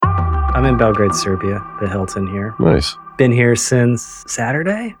I'm in Belgrade, Serbia, the Hilton here. Nice. Been here since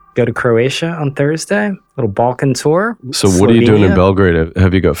Saturday. Go to Croatia on Thursday. Little Balkan tour. So what are you doing in Belgrade?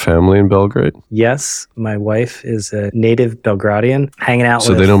 Have you got family in Belgrade? Yes. My wife is a native Belgradian, hanging out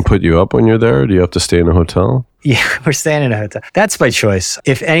So they don't put you up when you're there? Or do you have to stay in a hotel? Yeah, we're staying in a hotel. That's by choice.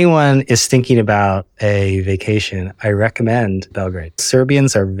 If anyone is thinking about a vacation, I recommend Belgrade.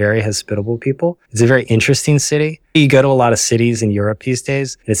 Serbians are very hospitable people. It's a very interesting city. You go to a lot of cities in Europe these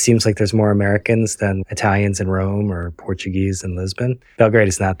days, and it seems like there's more Americans than Italians in Rome or Portuguese in Lisbon. Belgrade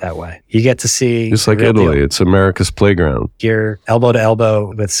is not that way. You get to see... It's like Italy. It's America's playground. You're elbow to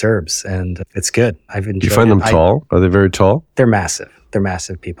elbow with Serbs, and it's good. I've enjoyed it. Do you find them tall? Are they very tall? They're massive. They're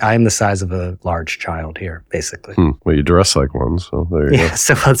massive people. I'm the size of a large child here, basically. Well, you dress like one, so there you go. Yeah,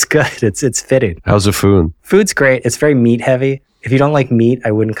 so it's good. It's fitting. How's the food? Food's great. It's very meat heavy. If you don't like meat,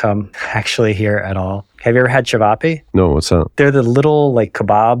 I wouldn't come actually here at all. Have you ever had cevapi? No, what's that? They're the little like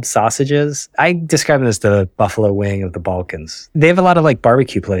kebab sausages. I describe them as the buffalo wing of the Balkans. They have a lot of like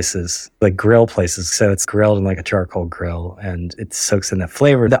barbecue places, like grill places. So it's grilled in like a charcoal grill and it soaks in that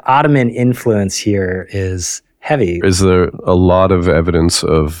flavor. The Ottoman influence here is heavy. Is there a lot of evidence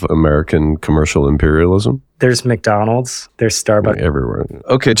of American commercial imperialism? There's McDonald's, there's Starbucks. Everywhere.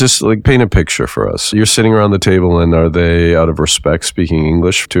 Okay, just like paint a picture for us. You're sitting around the table and are they, out of respect, speaking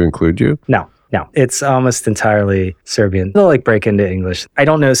English to include you? No. It's almost entirely Serbian. They'll like break into English. I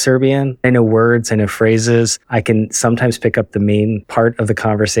don't know Serbian. I know words, I know phrases. I can sometimes pick up the main part of the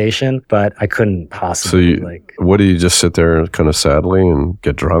conversation, but I couldn't possibly what do you just sit there kind of sadly and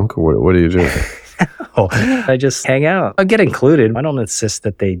get drunk? Or what do you do? I just hang out. I get included. I don't insist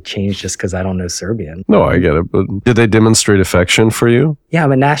that they change just because I don't know Serbian. No, I get it. But did they demonstrate affection for you? Yeah,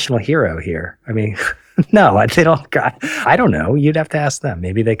 I'm a national hero here. I mean, no, they don't. I don't know. You'd have to ask them.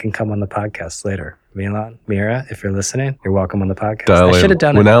 Maybe they can come on the podcast later. Milan, Mira, if you're listening, you're welcome on the podcast. I should have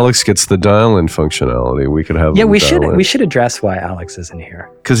done when Alex gets the dial-in functionality, we could have. Yeah, we should address why Alex isn't here.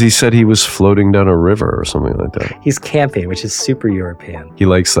 Because he said he was floating down a river or something like that. He's camping, which is super European. He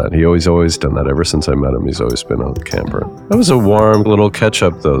likes that. He always done that. Ever since I met him, he's always been a camper. That was a warm little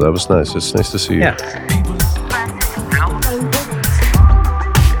catch-up, though. That was nice. It's nice to see you. Yeah.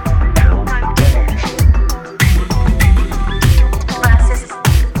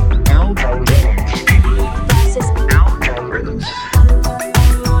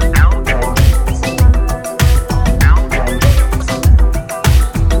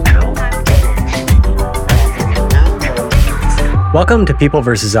 Welcome to People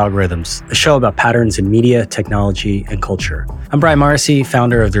vs. Algorithms, a show about patterns in media, technology, and culture. I'm Brian Morrissey,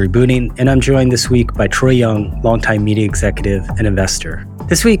 founder of The Rebooting, and I'm joined this week by Troy Young, longtime media executive and investor.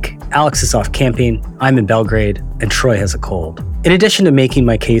 This week, Alex is off camping, I'm in Belgrade, and Troy has a cold. In addition to making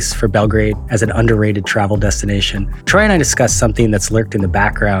my case for Belgrade as an underrated travel destination, Troy and I discussed something that's lurked in the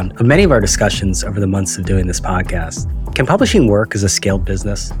background of many of our discussions over the months of doing this podcast. Can publishing work as a scaled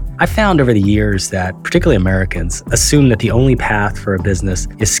business? I found over the years that, particularly Americans, assume that the only path for a business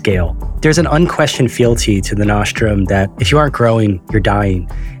is scale. There's an unquestioned fealty to the nostrum that if you aren't growing, you're dying.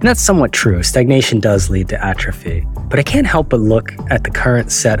 And that's somewhat true. Stagnation does lead to atrophy. But I can't help but look at the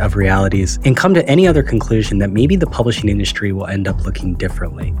current set of realities and come to any other conclusion that maybe the publishing industry will end up looking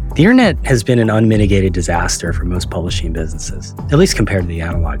differently. The internet has been an unmitigated disaster for most publishing businesses, at least compared to the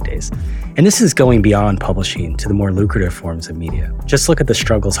analog days. And this is going beyond publishing to the more lucrative forms of media. Just look at the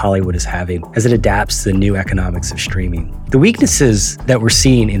struggles Hollywood is having as it adapts to the new economics of streaming. The weaknesses that we're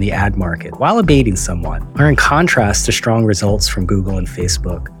seeing in the ad market, while abating somewhat, are in contrast to strong results from Google and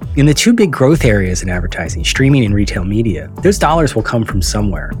Facebook. In the two big growth areas in advertising, streaming and retail media, those dollars will come from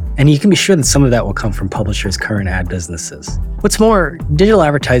somewhere. And you can be sure that some of that will come from publishers' current ad businesses. What's more, digital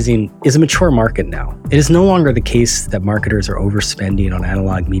advertising is a mature market now. It is no longer the case that marketers are overspending on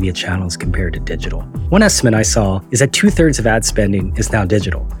analog media channels compared to digital. One estimate I saw is that 2/3 of ad spending is now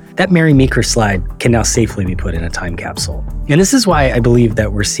digital. That Mary Meeker slide can now safely be put in a time capsule. And this is why I believe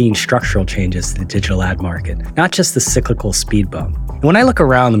that we're seeing structural changes to the digital ad market, not just the cyclical speed bump. And when I look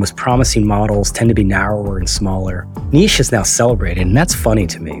around, the most promising models tend to be narrower and smaller. Niche is now celebrated, and that's funny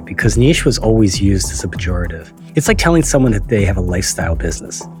to me because niche was always used as a pejorative. It's like telling someone that they have a lifestyle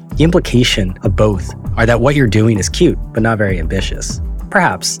business. The implication of both are that what you're doing is cute, but not very ambitious.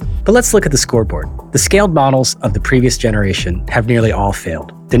 Perhaps, but let's look at the scoreboard. The scaled models of the previous generation have nearly all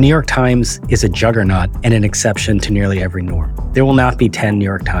failed. The New York Times is a juggernaut and an exception to nearly every norm. There will not be 10 New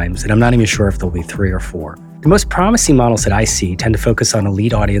York Times, and I'm not even sure if there'll be 3 or 4. The most promising models that I see tend to focus on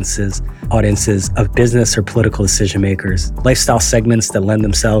elite audiences of business or political decision makers, lifestyle segments that lend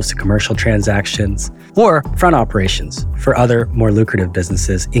themselves to commercial transactions, or front operations for other more lucrative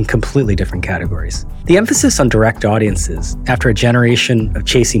businesses in completely different categories. The emphasis on direct audiences, after a generation of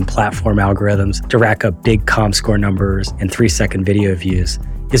chasing platform algorithms to rack up big Comscore numbers and 3-second video views,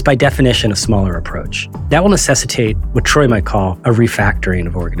 is by definition a smaller approach. That will necessitate what Troy might call a refactoring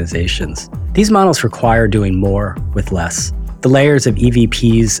of organizations. These models require doing more with less. The layers of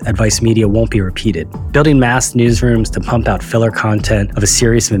EVPs at Vice Media won't be repeated. Building mass newsrooms to pump out filler content of a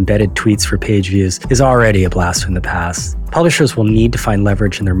series of embedded tweets for page views is already a blast from the past. Publishers will need to find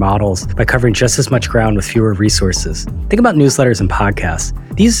leverage in their models by covering just as much ground with fewer resources. Think about newsletters and podcasts.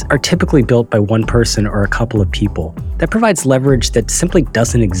 These are typically built by one person or a couple of people. That provides leverage that simply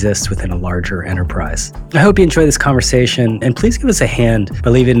doesn't exist within a larger enterprise. I hope you enjoy this conversation, and please give us a hand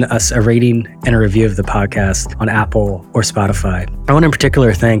by leaving us a rating and a review of the podcast on Apple or Spotify. I want to in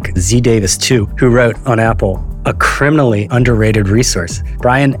particular thank Z Davis too, who wrote on Apple, a criminally underrated resource.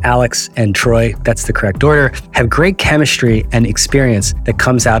 Brian, Alex, and Troy, that's the correct order, have great chemistry and experience that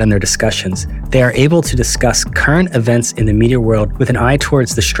comes out in their discussions. They are able to discuss current events in the media world with an eye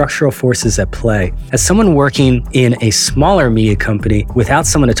towards the structural forces at play. As someone working in a smaller media company without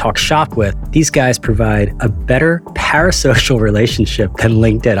someone to talk shop with, these guys provide a better parasocial relationship than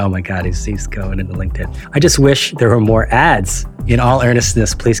LinkedIn. Oh my God, he's going into LinkedIn. I just wish there were more ads. In all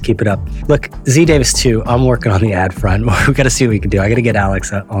earnestness, please keep it up. Look, Z Davis too, I'm working on the ad front. We got to see what we can do. I got to get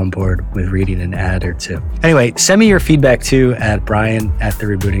Alex on board with reading an ad or two. Anyway, send me your feedback too at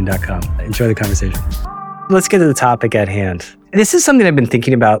brian@therebooting.com. Enjoy the conversation. Let's get to the topic at hand. This is something I've been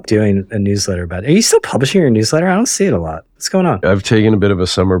thinking about doing a newsletter about. Are you still publishing your newsletter? I don't see it a lot. What's going on? I've taken a bit of a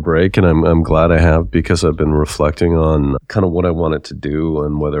summer break, and I'm glad I have, because I've been reflecting on kind of what I wanted to do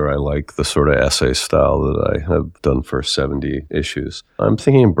and whether I like the sort of essay style that I have done for 70 issues. I'm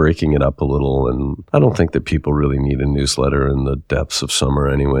thinking of breaking it up a little, and I don't think that people really need a newsletter in the depths of summer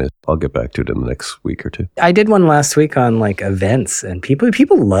anyway. I'll get back to it in the next week or two. I did one last week on like events, and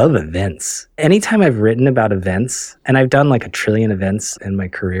people love events. Anytime I've written about events, and I've done like 1 trillion events in my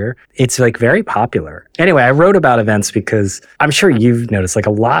career, it's like very popular. Anyway, I wrote about events because I'm sure you've noticed like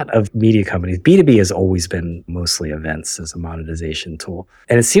a lot of media companies, B2B has always been mostly events as a monetization tool.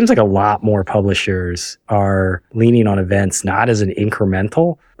 And it seems like a lot more publishers are leaning on events, not as an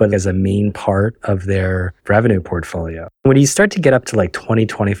incremental, but as a main part of their revenue portfolio. When you start to get up to like 20,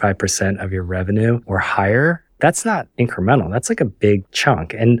 25% of your revenue or higher, that's not incremental. That's like a big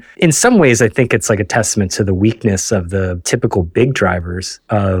chunk. And in some ways, I think it's like a testament to the weakness of the typical big drivers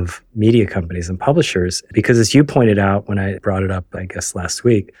of media companies and publishers. Because as you pointed out when I brought it up, I guess last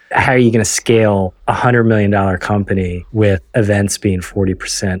week, how are you going to scale a $100 million company with events being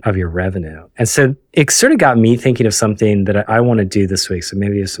 40% of your revenue? And so it sort of got me thinking of something that I want to do this week. So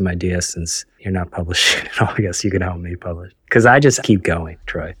maybe you have some ideas since you're not publishing at all. I guess you can help me publish. Because I just keep going,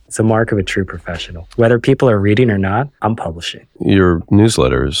 Troy. It's a mark of a true professional. Whether people are reading or not, I'm publishing. Your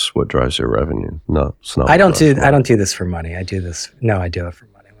newsletter is what drives your revenue. No, it's not. I don't do this for money. I do it for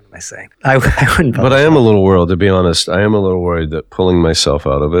money. What am I saying? I wouldn't publish. But I am a little worried, to be honest. I am a little worried that pulling myself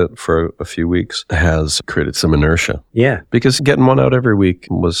out of it for a few weeks has created some inertia. Yeah. Because getting one out every week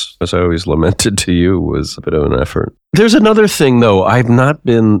was, as I always lamented to you, was a bit of an effort. There's another thing, though. I've not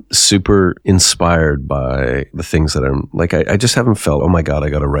been super inspired by the things that I'm like, I just haven't felt, oh my God, I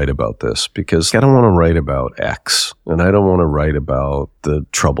got to write about this, because I don't want to write about X and I don't want to write about the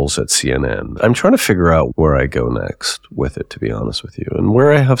troubles at CNN. I'm trying to figure out where I go next with it, to be honest with you, and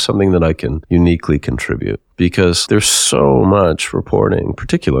where I have something that I can uniquely contribute. Because there's so much reporting,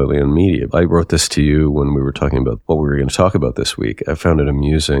 particularly in media. I wrote this to you when we were talking about what we were going to talk about this week. I found it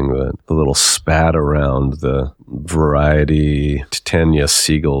amusing that the little spat around the Variety, Tanya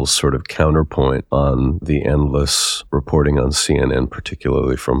Siegel's sort of counterpoint on the endless reporting on CNN,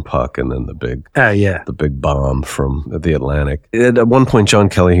 particularly from Puck, and then the big bomb from the Atlantic. At one point, John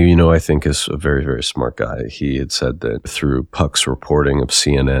Kelly, who you know I think is a very, very smart guy, he had said that through Puck's reporting of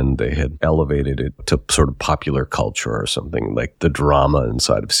CNN, they had elevated it to sort of popular culture or something, like the drama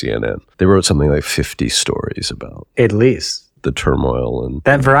inside of CNN. They wrote something like 50 stories about at least the turmoil. And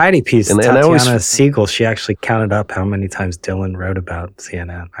that Variety piece, Tatiana Siegel, she actually counted up how many times Dylan wrote about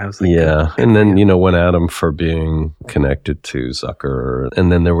CNN. I was like, yeah. And then, went at him for being connected to Zucker.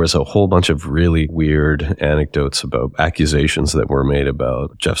 And then there was a whole bunch of really weird anecdotes about accusations that were made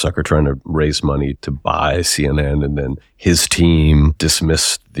about Jeff Zucker trying to raise money to buy CNN. And then his team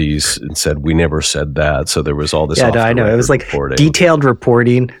dismissed these and said, we never said that. So there was all this. Yeah, no, I know. It was like reporting. Detailed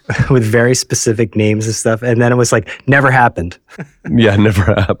reporting with very specific names and stuff. And then it was like, never happened. Yeah, never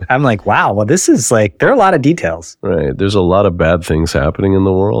happened. I'm like, wow, well, this is like, there are a lot of details. Right. There's a lot of bad things happening in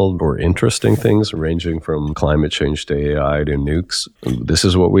the world, or interesting things ranging from climate change to AI to nukes. This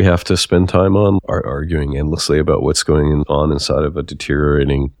is what we have to spend time on, arguing endlessly about what's going on inside of a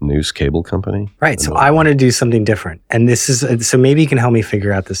deteriorating news cable company. Right. So I want to do something different. And this is, so maybe you can help me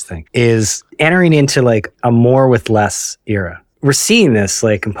figure out this thing, is entering into like a more with less era. We're seeing this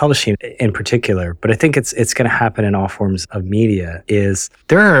like in publishing in particular, but I think it's going to happen in all forms of media, is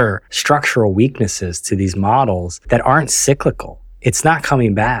there are structural weaknesses to these models that aren't cyclical. It's not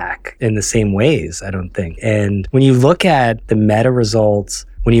coming back in the same ways, I don't think. And when you look at the Meta results,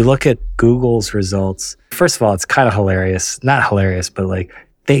 when you look at Google's results, first of all, it's kind of hilarious. Not hilarious, but like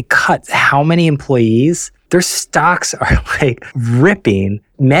they cut how many employees? Their stocks are like ripping.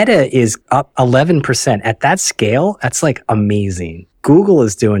 Meta is up 11%. At that scale, that's like amazing. Google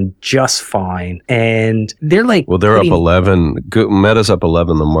is doing just fine. And they're like... Well, they're up 11. Meta's up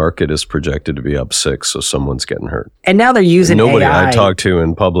 11. The market is projected to be up 6, so someone's getting hurt. And now they're using Nobody AI. I talked to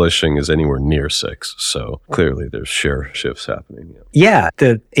in publishing is anywhere near 6. So clearly there's share shifts happening. Yeah,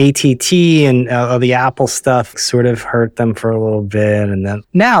 the ATT and the Apple stuff sort of hurt them for a little bit. And then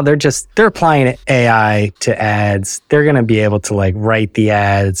now they're applying AI to ads. They're going to be able to like write the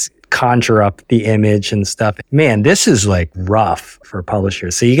ads, conjure up the image and stuff. Man, this is like rough for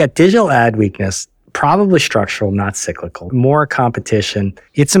publishers. So you got digital ad weakness, probably structural, not cyclical, more competition.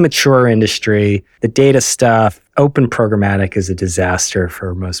 It's a mature industry. The data stuff, open programmatic is a disaster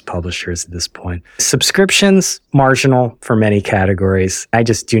for most publishers at this point. Subscriptions, marginal for many categories. I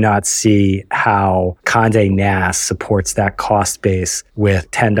just do not see how Condé Nast supports that cost base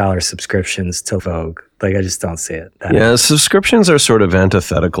with $10 subscriptions to Vogue. Like, I just don't see it. Yeah, subscriptions are sort of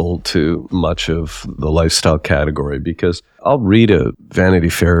antithetical to much of the lifestyle category, because I'll read a Vanity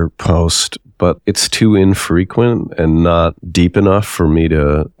Fair post, but it's too infrequent and not deep enough for me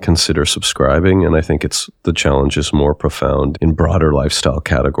to consider subscribing. And I think the challenge is more profound in broader lifestyle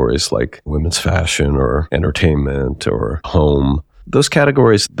categories like women's fashion or entertainment or home. Those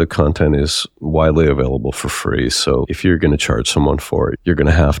categories, the content is widely available for free. So if you're going to charge someone for it, you're going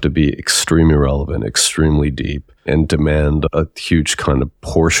to have to be extremely relevant, extremely deep, and demand a huge kind of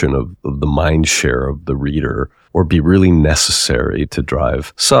portion of the mind share of the reader, or be really necessary to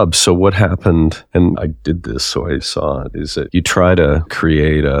drive subs. So what happened, and I did this, so I saw it, is that you try to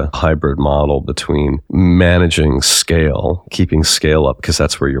create a hybrid model between managing scale, keeping scale up, because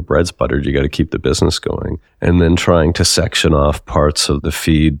that's where your bread's buttered. You got to keep the business going. And then trying to section off parts of the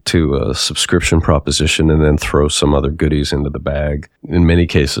feed to a subscription proposition and then throw some other goodies into the bag. In many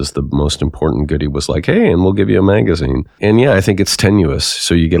cases, the most important goodie was like, hey, and we'll give you a magazine. And yeah, I think it's tenuous.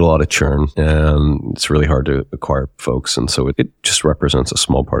 So you get a lot of churn, and it's really hard to acquire folks. And so it just represents a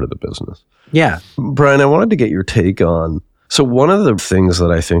small part of the business. Yeah. Brian, I wanted to get your take on, so one of the things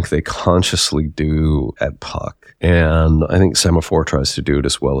that I think they consciously do at Puck, and I think Semaphore tries to do it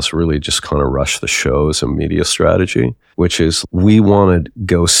as well, is really just kind of rush the show as a media strategy, which is we want to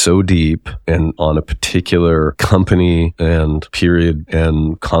go so deep and on a particular company and period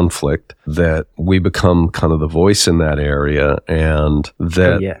and conflict that we become kind of the voice in that area, and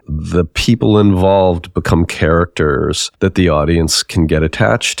that the people involved become characters that the audience can get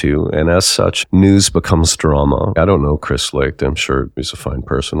attached to. And as such, news becomes drama. I don't know Chris Licht. I'm sure he's a fine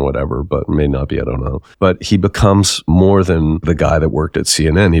person, whatever, but may not be, I don't know. But he becomes more than the guy that worked at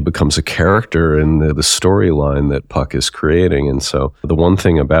CNN. He becomes a character in the storyline that Puck is creating. And so the one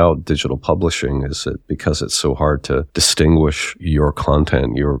thing about digital publishing is that because it's so hard to distinguish your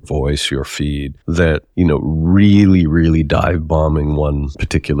content, your voice, your feed, that, really, really dive bombing one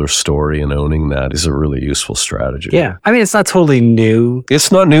particular story and owning that is a really useful strategy. Yeah. I mean, it's not totally new.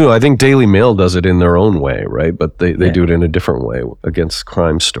 It's not new. I think Daily Mail does it in their own way, right? But they do it in a different way against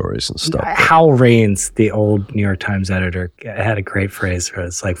crime stories and stuff. Hal Raines, the old New York Times editor, had a great phrase for it.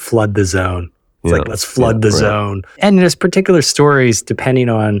 It's like, flood the zone. It's like, let's flood the zone. And there's particular stories, depending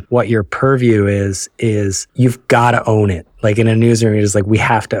on what your purview is you've got to own it. Like in a newsroom, it's like, we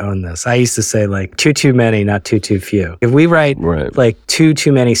have to own this. I used to say like too many, not too few. If we write like too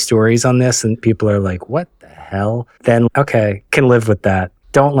many stories on this and people are like, what the hell? Then, okay, can live with that.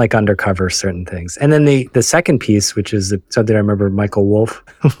 Don't like undercover certain things. And then the second piece, which is something I remember Michael Wolff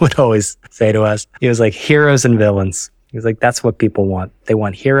would always say to us, he was like, heroes and villains. He was like, that's what people want. They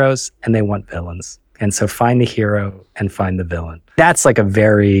want heroes and they want villains. And so find the hero and find the villain. That's like a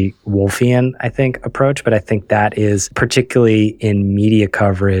very Wolffian, I think, approach. But I think that is, particularly in media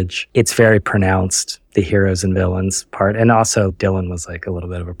coverage, it's very pronounced. the heroes and villains part. And also Dylan was like a little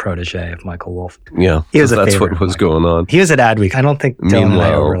bit of a protege of Michael Wolff. Yeah, He was a that's favorite what was of mine. going on. He was at Adweek. I don't think Dylan and I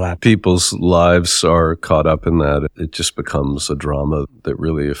Meanwhile, overlapped. people's lives are caught up in that. It just becomes a drama that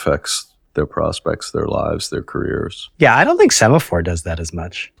really affects their prospects, their lives, their careers. Yeah, I don't think Semaphore does that as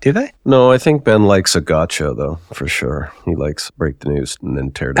much. Do they? No, I think Ben likes a gotcha, though, for sure. He likes break the news and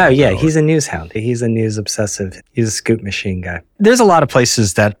then tear down. Oh, yeah. the He's a news hound. He's a news obsessive. He's a scoop machine guy. There's a lot of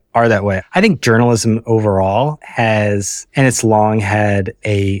places that are that way. I think journalism overall has, and it's long had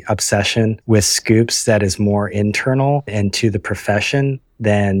a obsession with scoops that is more internal and to the profession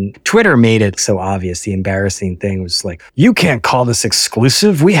than Twitter made it so obvious. The embarrassing thing was like, you can't call this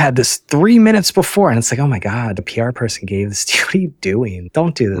exclusive. We had this 3 minutes before. And it's like, oh my God, the PR person gave this to you. What are you doing?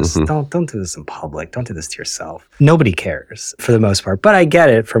 Don't do this. Don't do this in public. Don't do this to yourself. Nobody cares for the most part. But I get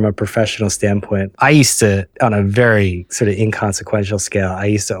it from a professional standpoint. I used to, on a very sort of inconsequential scale, I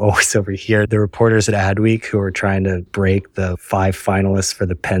used to always overhear the reporters at Adweek who were trying to break the 5 finalists for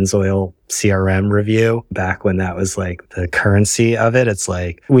the Pennzoil CRM review back when that was like the currency of it. It's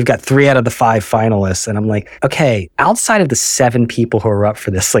like, we've got 3 out of the 5 finalists. And I'm like, okay, outside of the 7 people who are up for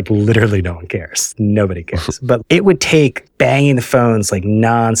this, like literally no one cares. Nobody cares. But it would take banging the phones like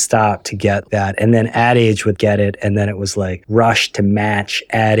nonstop to get that. And then Ad Age would get it. And then it was like rush to match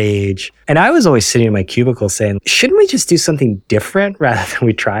Ad Age. And I was always sitting in my cubicle saying, shouldn't we just do something different rather than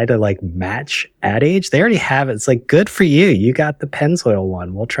we try to like match Ad Age? They already have it. It's like, good for you. You got the Pennzoil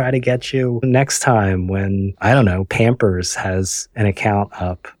one. We'll try to get you next time when, I don't know, Pampers has an account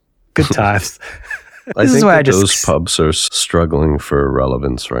up. Good times. I think that those pubs are struggling for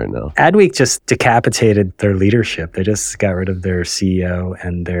relevance right now. Adweek just decapitated their leadership. They just got rid of their CEO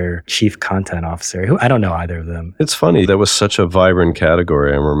and their chief content officer, who I don't know either of them. It's funny. That was such a vibrant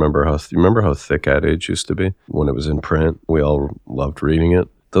category. I remember how thick Ad Age used to be when it was in print. We all loved reading it.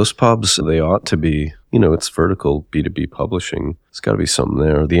 Those pubs, they ought to be, it's vertical B2B publishing. It's got to be something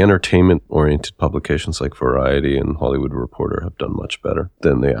there. The entertainment-oriented publications like Variety and Hollywood Reporter have done much better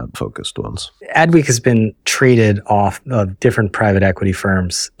than the ad-focused ones. Adweek has been traded off of different private equity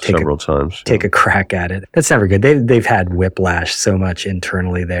firms. Several times. Take a crack at it. That's never good. They've had whiplash so much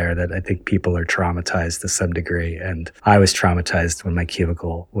internally there that I think people are traumatized to some degree. And I was traumatized when my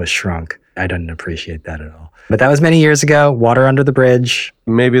cubicle was shrunk. I didn't appreciate that at all. But that was many years ago. Water under the bridge.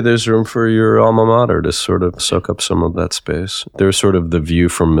 Maybe there's room for your alma mater to sort of soak up some of that space. There's sort of the view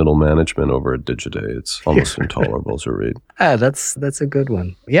from middle management over at Digiday. It's almost intolerable to read. That's a good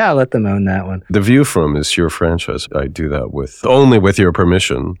one. Yeah, I'll let them own that one. The View From is your franchise. I do that only with your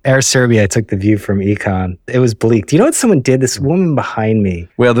permission. Air Serbia, I took The View From Econ. It was bleak. Do you know what someone did? This woman behind me.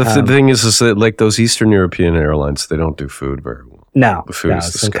 Well, the thing is that like those Eastern European airlines, they don't do food very well. No, the food is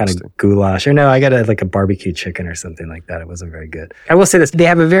some disgusting. kind of goulash. Or no, I got a barbecue chicken or something like that. It wasn't very good. I will say this. They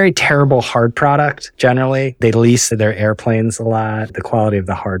have a very terrible hard product, generally. They lease their airplanes a lot. The quality of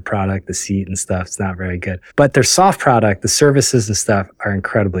the hard product, the seat and stuff, is not very good. But their soft product, the services and stuff are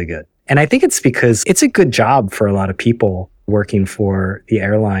incredibly good. And I think it's because it's a good job for a lot of people working for the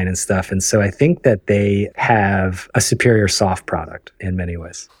airline and stuff. And so I think that they have a superior soft product in many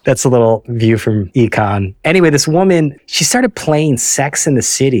ways. That's a little view from Econ. Anyway, this woman, she started playing Sex in the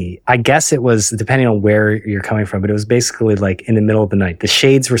City. I guess it was, depending on where you're coming from, but it was basically like in the middle of the night. The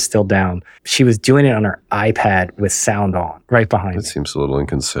shades were still down. She was doing it on her iPad with sound on right behind me. That seems a little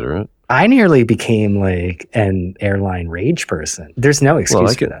inconsiderate. I nearly became like an airline rage person. There's no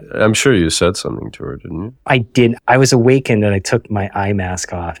excuse for that. I'm sure you said something to her, didn't you? I did. I was awakened and I took my eye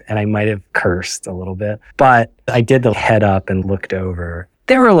mask off and I might have cursed a little bit, but I did the head up and looked over.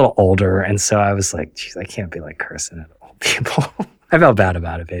 They were a little older. And so I was like, geez, I can't be like cursing at old people. I felt bad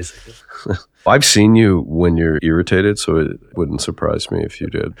about it, basically. I've seen you when you're irritated, so it wouldn't surprise me if you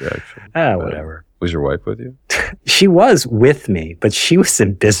did, actually. Whatever. Was your wife with you? She was with me, but she was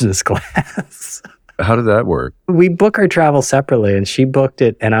in business class. How did that work? We book our travel separately and she booked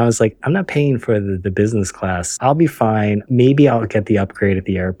it. And I was like, I'm not paying for the business class. I'll be fine. Maybe I'll get the upgrade at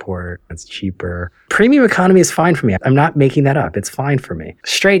the airport. It's cheaper. Premium economy is fine for me. I'm not making that up. It's fine for me.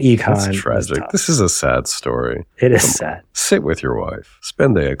 Straight econ. That's tragic. This is a sad story. It is sad. Sit with your wife.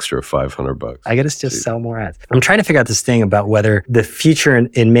 Spend the extra $500. I got to just sell more ads. I'm trying to figure out this thing about whether the future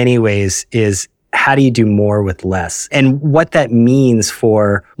in many ways is how do you do more with less? And what that means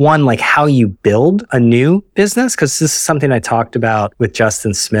for, one, like how you build a new business, because this is something I talked about with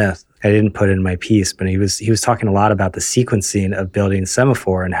Justin Smith. I didn't put it in my piece, but he was talking a lot about the sequencing of building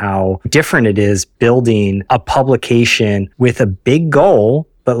Semaphore and how different it is building a publication with a big goal,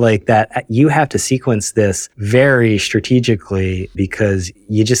 but like that you have to sequence this very strategically because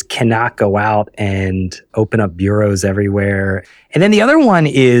you just cannot go out and open up bureaus everywhere. And then the other one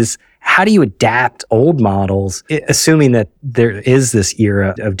is, how do you adapt old models, assuming that there is this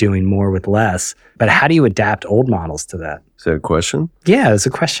era of doing more with less, but how do you adapt old models to that? Is that a question? Yeah, it's a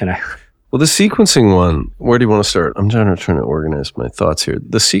question. Well, the sequencing one, where do you want to start? I'm trying to organize my thoughts here.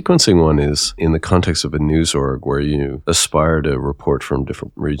 The sequencing one is in the context of a news org where you aspire to report from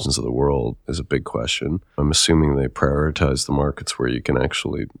different regions of the world is a big question. I'm assuming they prioritize the markets where you can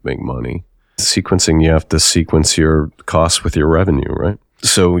actually make money. Sequencing, you have to sequence your costs with your revenue, right?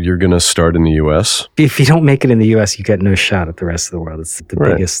 So you're going to start in the U.S.? If you don't make it in the U.S., you get no shot at the rest of the world. It's the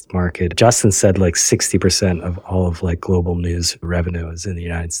biggest market. Justin said like 60% of all of like global news revenue is in the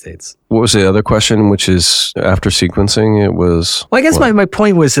United States. What was the other question, which is after sequencing, it was... Well, I guess my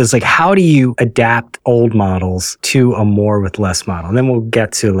point was like, how do you adapt old models to a more with less model? And then we'll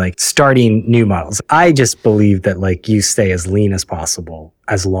get to like starting new models. I just believe that like you stay as lean as possible,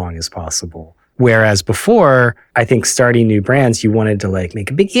 as long as possible. Whereas before, I think starting new brands, you wanted to like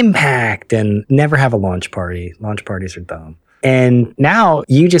make a big impact and never have a launch party. Launch parties are dumb. And now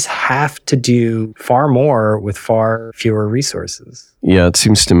you just have to do far more with far fewer resources. Yeah, it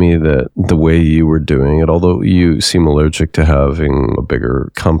seems to me that the way you were doing it, although you seem allergic to having a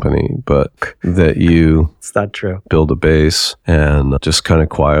bigger company, but that you it's not true. Build a base and just kind of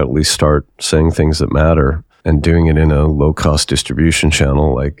quietly start saying things that matter. And doing it in a low-cost distribution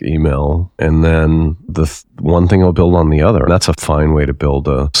channel like email. And then the one thing will build on the other. That's a fine way to build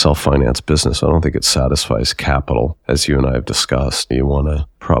a self-financed business. I don't think it satisfies capital, as you and I have discussed. You want to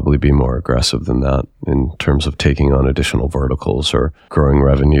probably be more aggressive than that in terms of taking on additional verticals or growing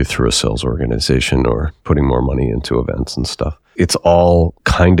revenue through a sales organization or putting more money into events and stuff. It's all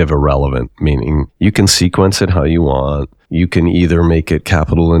kind of irrelevant, meaning you can sequence it how you want. You can either make it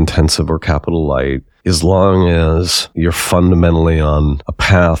capital intensive or capital light. As long as you're fundamentally on a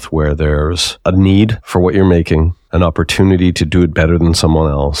path where there's a need for what you're making, an opportunity to do it better than someone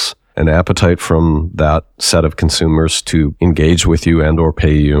else, an appetite from that set of consumers to engage with you and or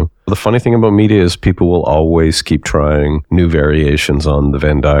pay you. The funny thing about media is people will always keep trying new variations on the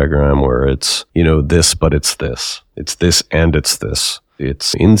Venn diagram where it's, this, but it's this. It's this and it's this.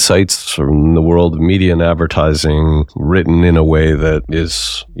 It's insights from the world of media and advertising written in a way that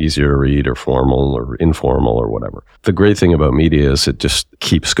is easier to read or formal or informal or whatever. The great thing about media is it just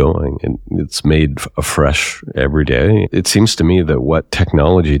keeps going and it's made afresh every day. It seems to me that what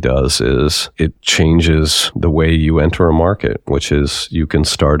technology does is it changes the way you enter a market, which is you can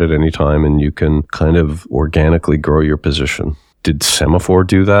start at any time and you can kind of organically grow your position. Did Semaphore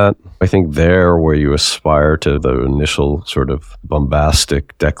do that? I think there where you aspire to the initial sort of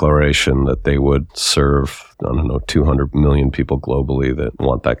bombastic declaration that they would serve, 200 million people globally that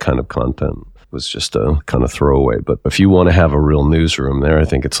want that kind of content was just a kind of throwaway. But if you want to have a real newsroom there, I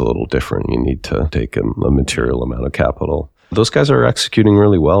think it's a little different. You need to take a material amount of capital. Those guys are executing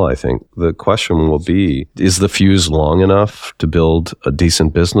really well, I think. The question will be, is the fuse long enough to build a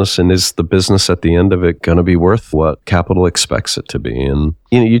decent business? And is the business at the end of it going to be worth what capital expects it to be? And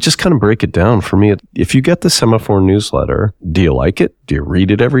you just kind of break it down. For me, if you get the Semaphore newsletter, do you like it? Do you read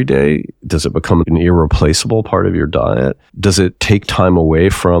it every day? Does it become an irreplaceable part of your diet? Does it take time away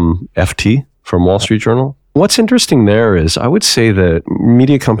from FT, from Wall Street Journal? What's interesting there is I would say that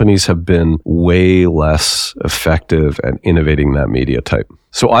media companies have been way less effective at innovating that media type.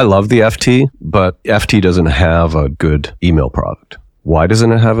 So I love the FT, but FT doesn't have a good email product. Why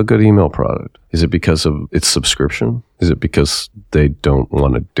doesn't it have a good email product? Is it because of its subscription? Is it because they don't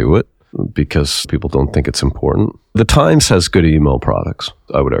want to do it? Because people don't think it's important? The Times has good email products,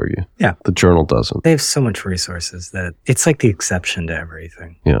 I would argue. Yeah. The Journal doesn't. They have so much resources that it's like the exception to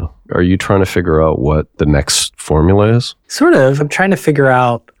everything. Yeah. Are you trying to figure out what the next formula is? Sort of. I'm trying to figure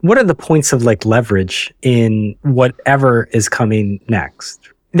out what are the points of like leverage in whatever is coming next.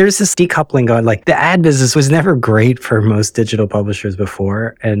 There's this decoupling going, like the ad business was never great for most digital publishers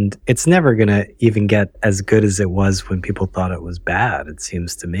before, and it's never going to even get as good as it was when people thought it was bad, it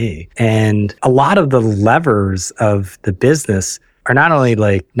seems to me. And a lot of the levers of the business are not only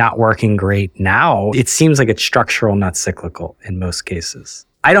like not working great now, it seems like it's structural, not cyclical in most cases.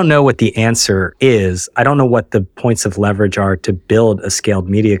 I don't know what the answer is. I don't know what the points of leverage are to build a scaled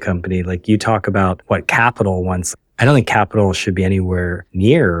media company. Like you talk about what capital wants. I don't think capital should be anywhere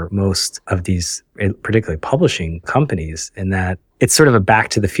near most of these, particularly publishing companies, in that it's sort of a back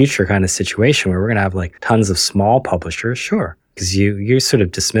to the future kind of situation where we're going to have like tons of small publishers, sure. Because you sort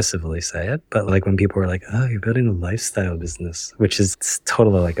of dismissively say it, but like when people are like, oh, you're building a lifestyle business, which is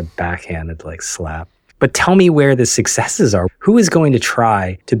totally like a backhanded like slap. But tell me where the successes are. Who is going to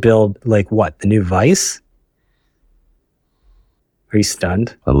try to build like what, the new Vice? Are you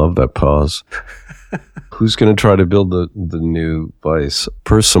stunned? I love that pause. Who's going to try to build the new Vice?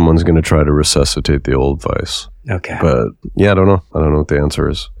 First, someone's going to try to resuscitate the old Vice. Okay. But yeah, I don't know. I don't know what the answer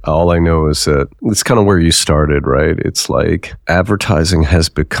is. All I know is that it's kind of where you started, right? It's like advertising has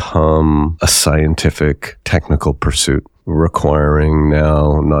become a scientific, technical pursuit, requiring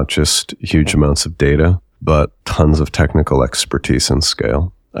now not just huge amounts of data, but tons of technical expertise and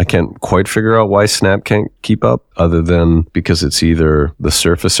scale. I can't quite figure out why Snap can't keep up, other than because it's either the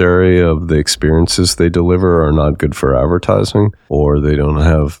surface area of the experiences they deliver are not good for advertising, or they don't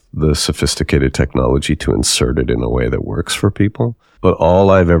have the sophisticated technology to insert it in a way that works for people. But all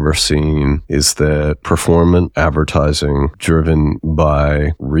I've ever seen is that performant advertising driven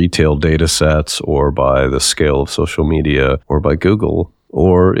by retail data sets or by the scale of social media or by Google,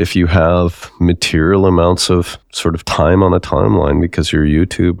 or if you have material amounts of sort of time on a timeline because you're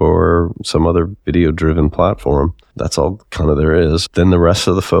YouTube or some other video-driven platform, that's all kind of there is. Then the rest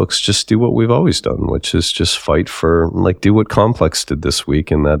of the folks just do what we've always done, which is just fight for, like, do what Complex did this week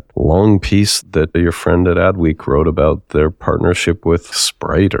in that long piece that your friend at Adweek wrote about their partnership with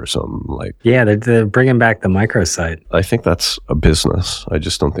Sprite or something. Like, yeah, they're bringing back the microsite. I think that's a business. I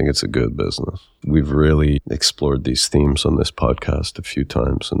just don't think it's a good business. We've really explored these themes on this podcast a few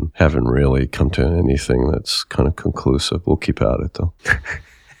times and haven't really come to anything that's kind of conclusive. We'll keep at it, though.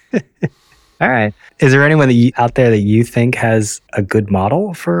 All right. Is there anyone out there that you think has a good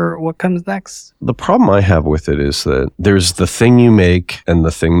model for what comes next? The problem I have with it is that there's the thing you make and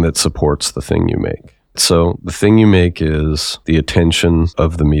the thing that supports the thing you make. So the thing you make is the attention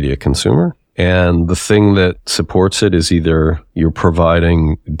of the media consumer. And the thing that supports it is either you're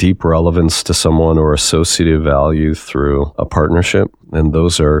providing deep relevance to someone or associative value through a partnership. And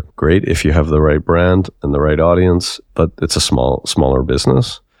those are great if you have the right brand and the right audience, but it's a smaller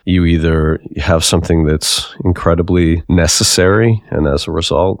business. You either have something that's incredibly necessary, and as a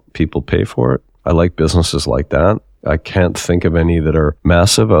result, people pay for it. I like businesses like that. I can't think of any that are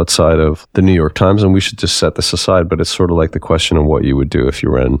massive outside of the New York Times, and we should just set this aside, but it's sort of like the question of what you would do if you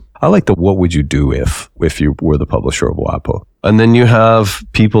were in. I like the what would you do if you were the publisher of WAPO. And then you have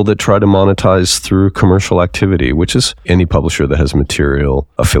people that try to monetize through commercial activity, which is any publisher that has material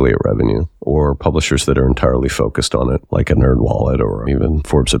affiliate revenue, or publishers that are entirely focused on it, like a NerdWallet or even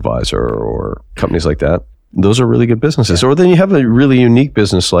Forbes Advisor or companies like that. Those are really good businesses. Yeah. Or then you have a really unique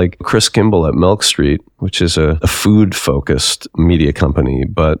business like Chris Kimball at Milk Street, which is a food-focused media company,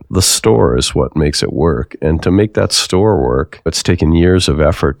 but the store is what makes it work. And to make that store work, it's taken years of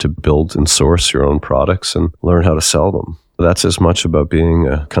effort to build and source your own products and learn how to sell them. That's as much about being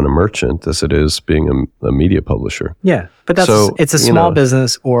a kind of merchant as it is being a media publisher. Yeah, but it's a small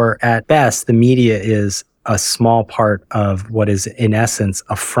business, or at best, the media is a small part of what is, in essence,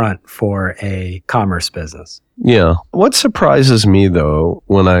 a front for a commerce business. Yeah. What surprises me, though,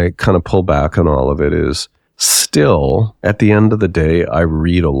 when I kind of pull back on all of it is still, at the end of the day, I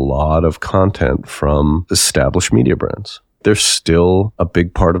read a lot of content from established media brands. They're still a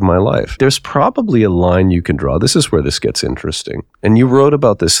big part of my life. There's probably a line you can draw. This is where this gets interesting. And you wrote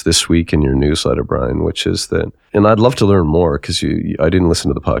about this week in your newsletter, Brian, which is that, and I'd love to learn more because I didn't listen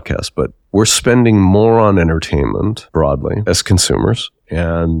to the podcast, but we're spending more on entertainment broadly as consumers,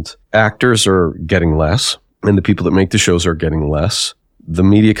 and actors are getting less, and the people that make the shows are getting less. The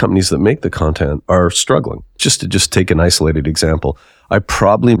media companies that make the content are struggling. Just to take an isolated example, I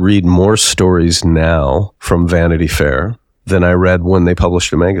probably read more stories now from Vanity Fair than I read when they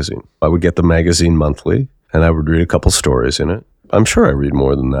published a magazine. I would get the magazine monthly, and I would read a couple stories in it. I'm sure I read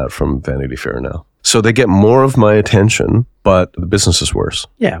more than that from Vanity Fair now. So they get more of my attention, but the business is worse.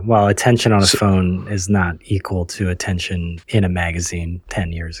 Yeah, well, attention on a phone is not equal to attention in a magazine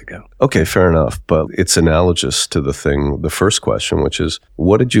 10 years ago. Okay, fair enough. But it's analogous to the first question, which is,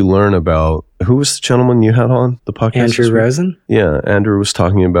 what did you learn about, who was the gentleman you had on the podcast? Andrew Rosen? Yeah, Andrew was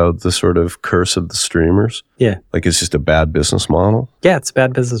talking about the sort of curse of the streamers. Yeah. Like it's just a bad business model. Yeah, it's a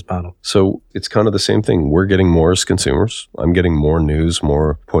bad business model. So it's kind of the same thing. We're getting more as consumers. I'm getting more news,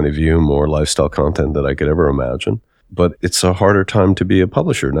 more point of view, more lifestyle content that I could ever imagine. But it's a harder time to be a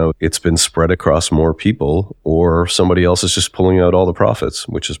publisher. Now, it's been spread across more people, or somebody else is just pulling out all the profits,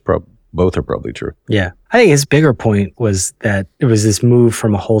 which is both are probably true. Yeah. I think his bigger point was that it was this move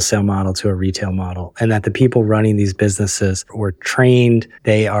from a wholesale model to a retail model, and that the people running these businesses were trained,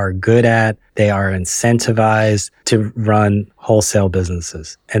 they are good at, they are incentivized to run wholesale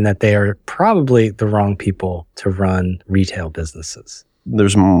businesses, and that they are probably the wrong people to run retail businesses.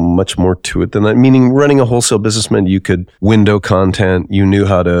 there's much more to it than that. Meaning running a wholesale business meant you could window content. You knew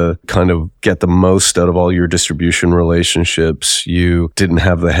how to kind of get the most out of all your distribution relationships. You didn't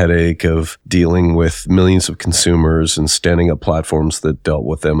have the headache of dealing with millions of consumers and standing up platforms that dealt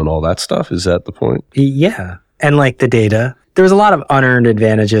with them and all that stuff. Is that the point? Yeah. And like the data, there was a lot of unearned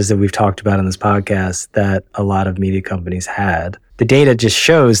advantages that we've talked about in this podcast that a lot of media companies had. The data just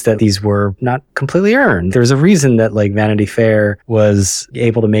shows that these were not completely earned. There's a reason that like Vanity Fair was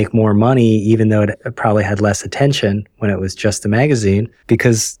able to make more money, even though it probably had less attention when it was just a magazine,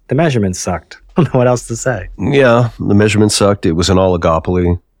 because the measurements sucked. I don't know what else to say. Yeah, the measurement sucked. It was an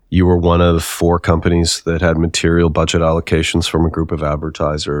oligopoly. You were one of 4 companies that had material budget allocations from a group of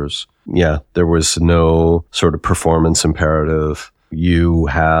advertisers. Yeah, there was no sort of performance imperative. You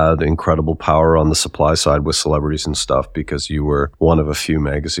had incredible power on the supply side with celebrities and stuff because you were one of a few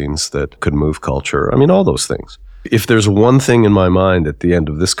magazines that could move culture. I mean, all those things. If there's one thing in my mind at the end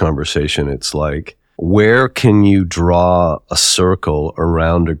of this conversation, it's like, where can you draw a circle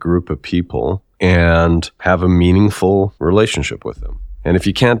around a group of people and have a meaningful relationship with them? And if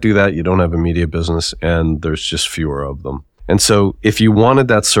you can't do that, you don't have a media business, and there's just fewer of them. And so if you wanted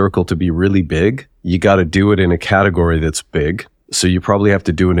that circle to be really big, you got to do it in a category that's big. So you probably have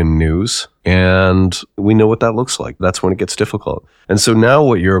to do it in news. And we know what that looks like. That's when it gets difficult. And so now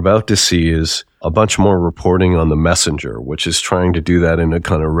what you're about to see is a bunch more reporting on the Messenger, which is trying to do that in a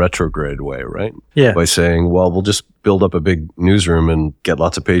kind of retrograde way, right? Yeah. By saying, well, we'll just build up a big newsroom and get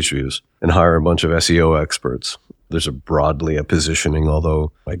lots of page views and hire a bunch of SEO experts. There's broadly a positioning,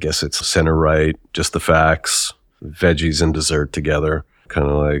 although I guess it's center right, just the facts, veggies and dessert together, kind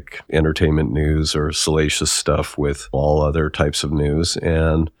of like entertainment news or salacious stuff with all other types of news.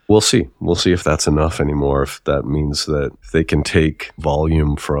 And we'll see. We'll see if that's enough anymore, if that means that they can take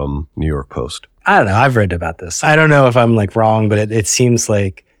volume from New York Post. I don't know. I've read about this. I don't know if I'm like wrong, but it seems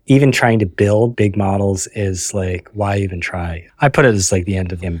like even trying to build big models is like, why even try? I put it as like the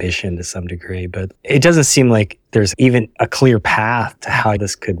end of ambition to some degree, but it doesn't seem like there's even a clear path to how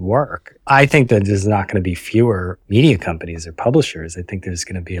this could work. I think that there's not going to be fewer media companies or publishers. I think there's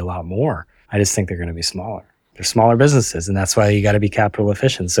going to be a lot more. I just think they're going to be smaller. They're smaller businesses, and that's why you got to be capital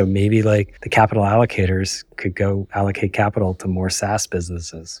efficient. So maybe like the capital allocators could go allocate capital to more SaaS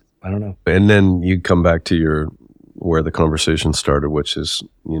businesses. I don't know. And then you come back to where the conversation started, which is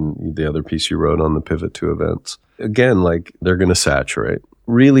the other piece you wrote on the pivot to events. Again, like they're going to saturate.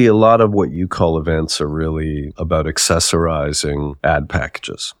 Really, a lot of what you call events are really about accessorizing ad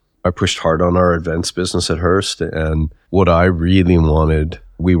packages. I pushed hard on our events business at Hearst, and what I really wanted,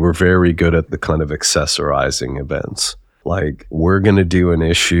 we were very good at the kind of accessorizing events. Like, we're going to do an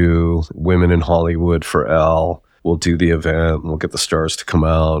issue, Women in Hollywood for Elle. We'll do the event. We'll get the stars to come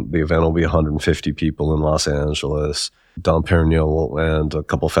out. The event will be 150 people in Los Angeles. Dom Perignon and a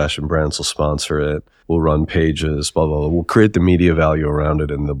couple fashion brands will sponsor it. We'll run pages, blah, blah, blah. We'll create the media value around it,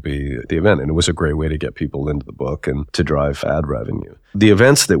 and there'll be the event. And it was a great way to get people into the book and to drive ad revenue. The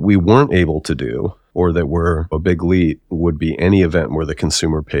events that we weren't able to do, or that were a big leap, would be any event where the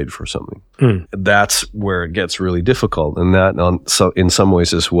consumer paid for something. That's where it gets really difficult. And that, in some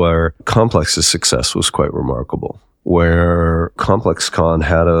ways, is where Complex's success was quite remarkable, where ComplexCon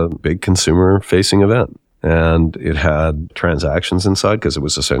had a big consumer-facing event. And it had transactions inside because it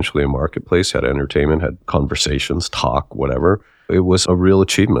was essentially a marketplace, had entertainment, had conversations, talk, whatever. It was a real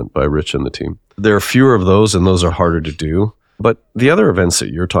achievement by Rich and the team. There are fewer of those, and those are harder to do. But the other events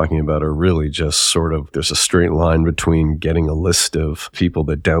that you're talking about are really just sort of, there's a straight line between getting a list of people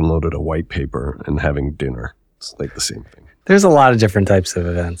that downloaded a white paper and having dinner. It's like the same thing. There's a lot of different types of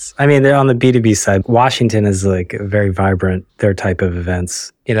events. I mean, they're on the B2B side. Washington is like very vibrant, their type of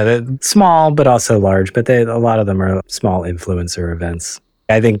events. You know, they're small, but also large, but a lot of them are small influencer events.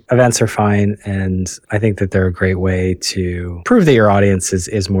 I think events are fine, and I think that they're a great way to prove that your audience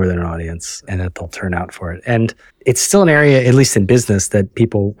is more than an audience and that they'll turn out for it. And it's still an area, at least in business, that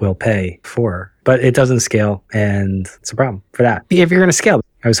people will pay for, but it doesn't scale, and it's a problem for that. If you're going to scale,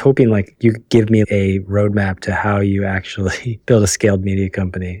 I was hoping like you could give me a roadmap to how you actually build a scaled media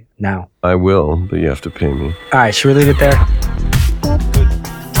company now. I will, but you have to pay me. All right, should we leave it there?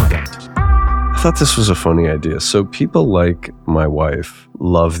 I thought this was a funny idea. So people like my wife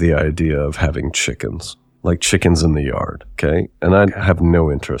love the idea of having chickens, like chickens in the yard, okay? And I have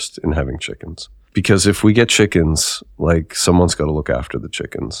no interest in having chickens. Because if we get chickens, like someone's got to look after the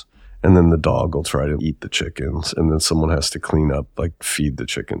chickens. And then the dog will try to eat the chickens. And then someone has to clean up, like feed the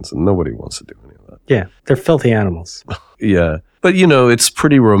chickens. And nobody wants to do any of that. Yeah, they're filthy animals. Yeah. But, you know, it's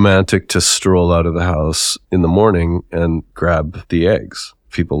pretty romantic to stroll out of the house in the morning and grab the eggs.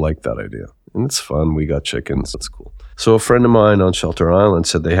 People like that idea. And it's fun. We got chickens. It's cool. So a friend of mine on Shelter Island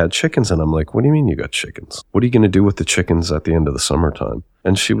said they had chickens. And I'm like, what do you mean you got chickens? What are you going to do with the chickens at the end of the summertime?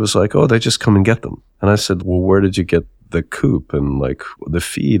 And she was like, oh, they just come and get them. And I said, well, where did you get the coop and like the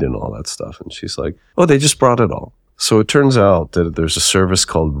feed and all that stuff? And she's like, oh, they just brought it all. So it turns out that there's a service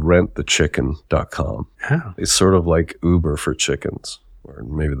called rentthechicken.com. Oh. It's sort of like Uber for chickens, or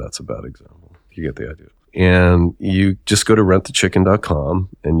maybe that's a bad example. You get the idea. And you just go to rentthechicken.com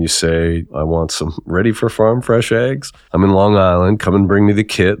and you say, I want some ready for farm fresh eggs. I'm in Long Island. Come and bring me the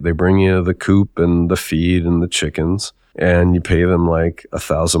kit. They bring you the coop and the feed and the chickens, and you pay them like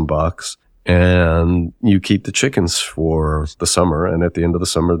 $1,000. And you keep the chickens for the summer, and at the end of the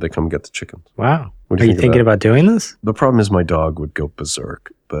summer, they come get the chickens. Wow. What do Are you you think thinking of that? about doing this? The problem is my dog would go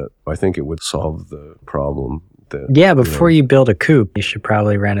berserk, but I think it would solve the problem. That, Yeah, before you build a coop, you should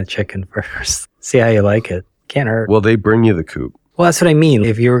probably rent a chicken first. See how you like it. Can't hurt. Well, they bring you the coop. Well, that's what I mean.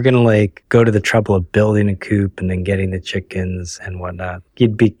 If you were going to like go to the trouble of building a coop and then getting the chickens and whatnot,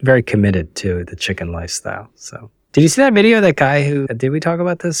 you'd be very committed to the chicken lifestyle. So did you see that video of that guy did we talk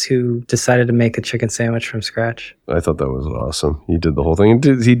about this, who decided to make a chicken sandwich from scratch? I thought that was awesome. He did the whole thing.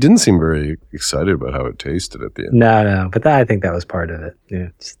 He didn't seem very excited about how it tasted at the end. No, but I think that was part of it. Yeah,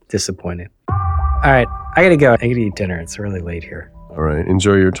 it's disappointing. All right, I got to go. I got to eat dinner. It's really late here. All right.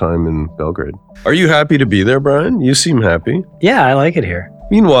 Enjoy your time in Belgrade. Are you happy to be there, Brian? You seem happy. Yeah, I like it here.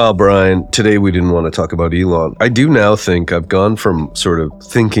 Meanwhile, Brian, today we didn't want to talk about Elon. I do now think I've gone from sort of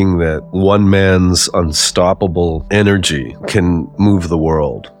thinking that one man's unstoppable energy can move the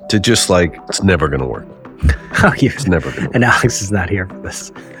world to just like, it's never going to work. Oh, It's never going to work. And Alex is not here for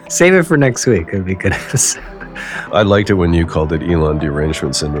this. Save it for next week. It'd be good. I liked it when you called it Elon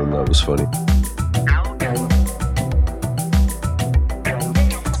derangement syndrome. That was funny.